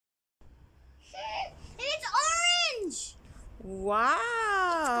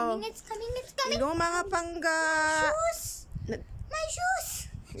Wow! It's coming. Yung mga pangga. Shoes! My shoes!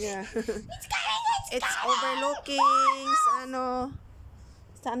 Yeah. It's coming! It's overlooking sa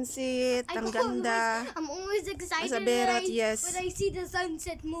sunset. Ang ganda. I'm always excited Sa Bierut, yes. when I see the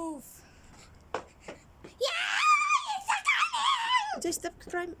sunset move. Yeah! It's coming! Just the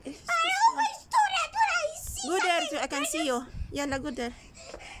crime. I always do that when I see Go there. something. I can see you. Yeah, go there.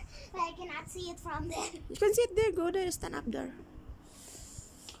 But I cannot see it from there. You can sit there. Go there. Stand up there.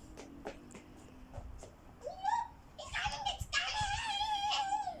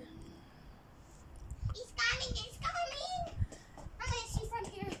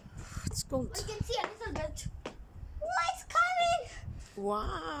 It's cold. I can see a little bit. What's coming?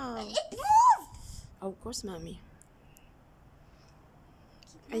 Wow. It moved! Of course, Mommy.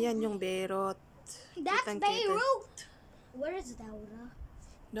 Ayan yung Bierut. That's Bierut! Where is Daura?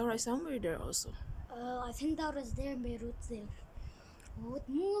 Daura is somewhere there also. I think Daura's there, Bierut's there. Oh, it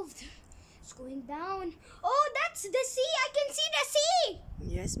moved. It's going down. Oh, that's the sea! I can see the sea!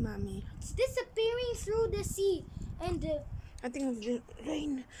 Yes, Mommy. It's disappearing through the sea. And I think of the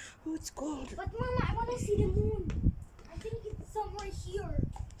rain. Oh, it's cold. but Mama, I want to see the moon. I think it's somewhere here.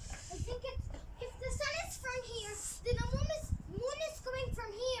 I think it's if the sun is from here, then the moon is coming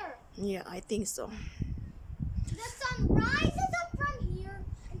from here. Yeah, I think so. The sun rises up from here,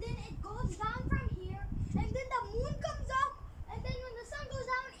 and then it goes down from here, and then the moon comes up, and then when the sun goes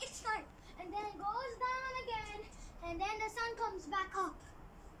down, it's night, and then it goes down again, and then the sun comes back up,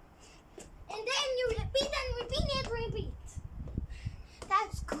 and then you repeat and repeat.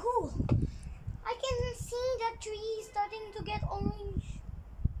 That's cool. I can see the tree starting to get orange.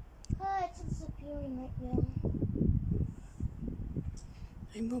 It's disappearing right now.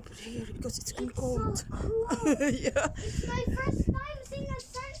 I'm over here because it's It's cold. so cool. Yeah. It's my first time seeing a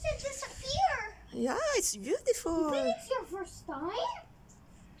sunset disappear. Yeah, it's beautiful. But it's your first time?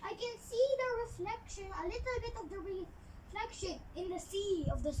 I can see the reflection, a little bit of the reflection in the sea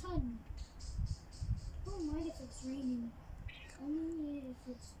of the sun. Don't mind if it's raining. Only if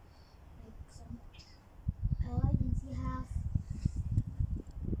it's like some. Oh, I can see half.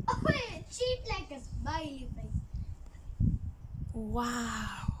 Oh, it's shaped like a smiley face.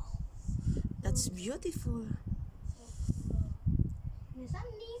 Wow. That's beautiful. The sun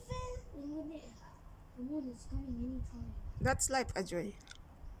leaving, the moon is coming anytime. That's life, Ajoy.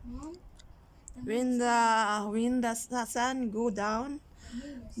 Mom, When the sun go down,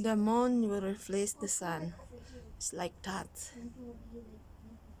 the moon will replace the sun. It's like that.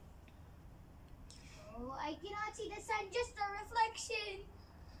 Oh, I cannot see the sun, just a reflection.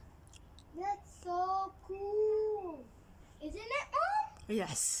 That's so cool. Isn't it, Mom?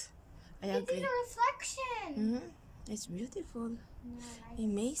 Yes, I It's agree. a reflection. It's beautiful. No,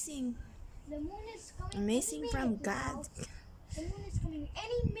 Amazing. the moon is coming. Amazing any from minute God. now. The moon is coming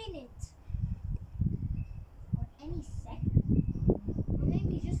any minute. Or any second. Or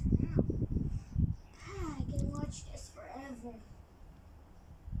maybe just now. I can watch this forever.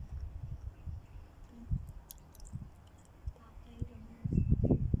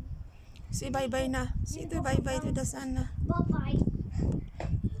 Say bye-bye na. Say to bye-bye to the sun na. Bye-bye.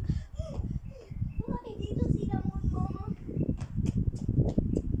 Ay, dito si the moon, Mama.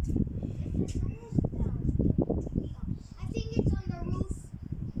 If the sun is down, I think it's on the roof.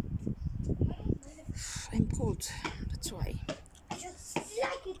 I don't mind if I'm cold. That's why. I just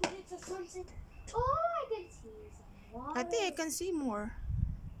like it when it's a sunset. Oh, I can see some water. I think I can see more.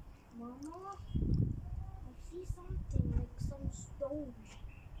 Mama, I see something like some stone.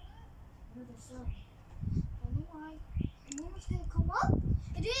 Under the sun. I don't know why. The moon is gonna come up,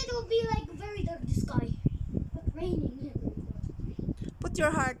 and then it will be like very dark the sky, but raining. Put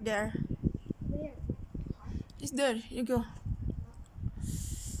your heart there. Where? It's there. You go.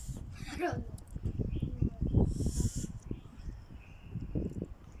 I don't know.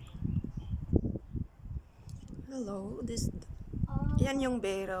 Hello. Yan yung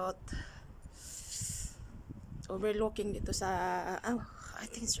Bierut. Overlooking dito sa... Oh, I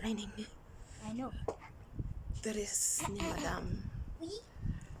think it's raining. I know. There is ni Madam. We?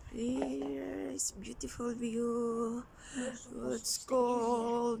 Here is beautiful view. It's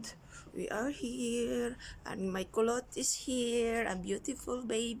cold. We are here, and my kulot is here. A beautiful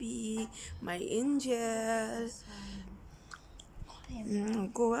baby, my angel.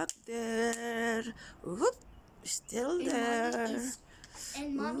 Go up there. Whoop, still there.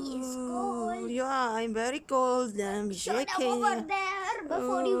 And Mommy is Oh, cold. yeah, I'm very cold. I'm Show them shaking. over there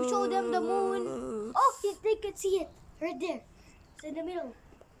before you show them the moon. Oh, yes, they can see it. Right there. It's in the middle.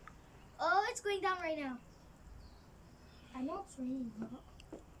 Oh, it's going down right now. I know it's raining, but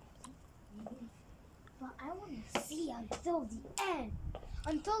I want to see a until the end.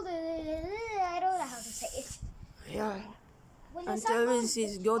 Until the I don't know how to say it. Yeah. When the Until sun we goes, see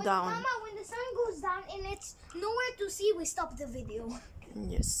it go down. Mama, when the sun goes down and it's nowhere to see, we stop the video.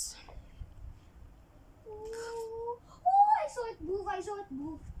 Yes. Oh, I saw it move. I saw it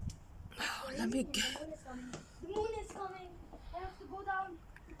move. Oh, lamig. The moon is coming. The moon is coming. I have to go down.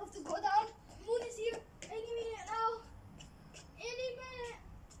 I have to go down. The moon is here. Any minute now. Any minute.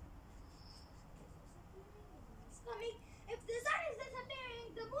 It's coming. If the sun is disappearing,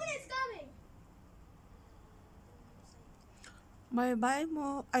 the moon is coming. Bye-bye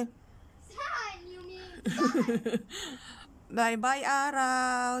mo. Ay. Sun, you mean sun. Bye-bye,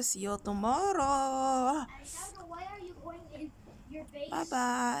 araw. See you tomorrow. Shadow, why are you going in your base?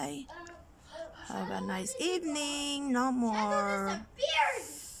 Bye-bye. Have a nice evening. No Shadow more. disappeared.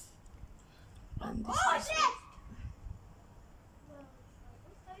 And this Oh is- shit!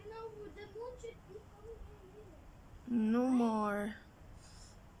 I know the moon should be coming in. No more.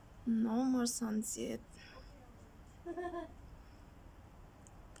 No more sunset.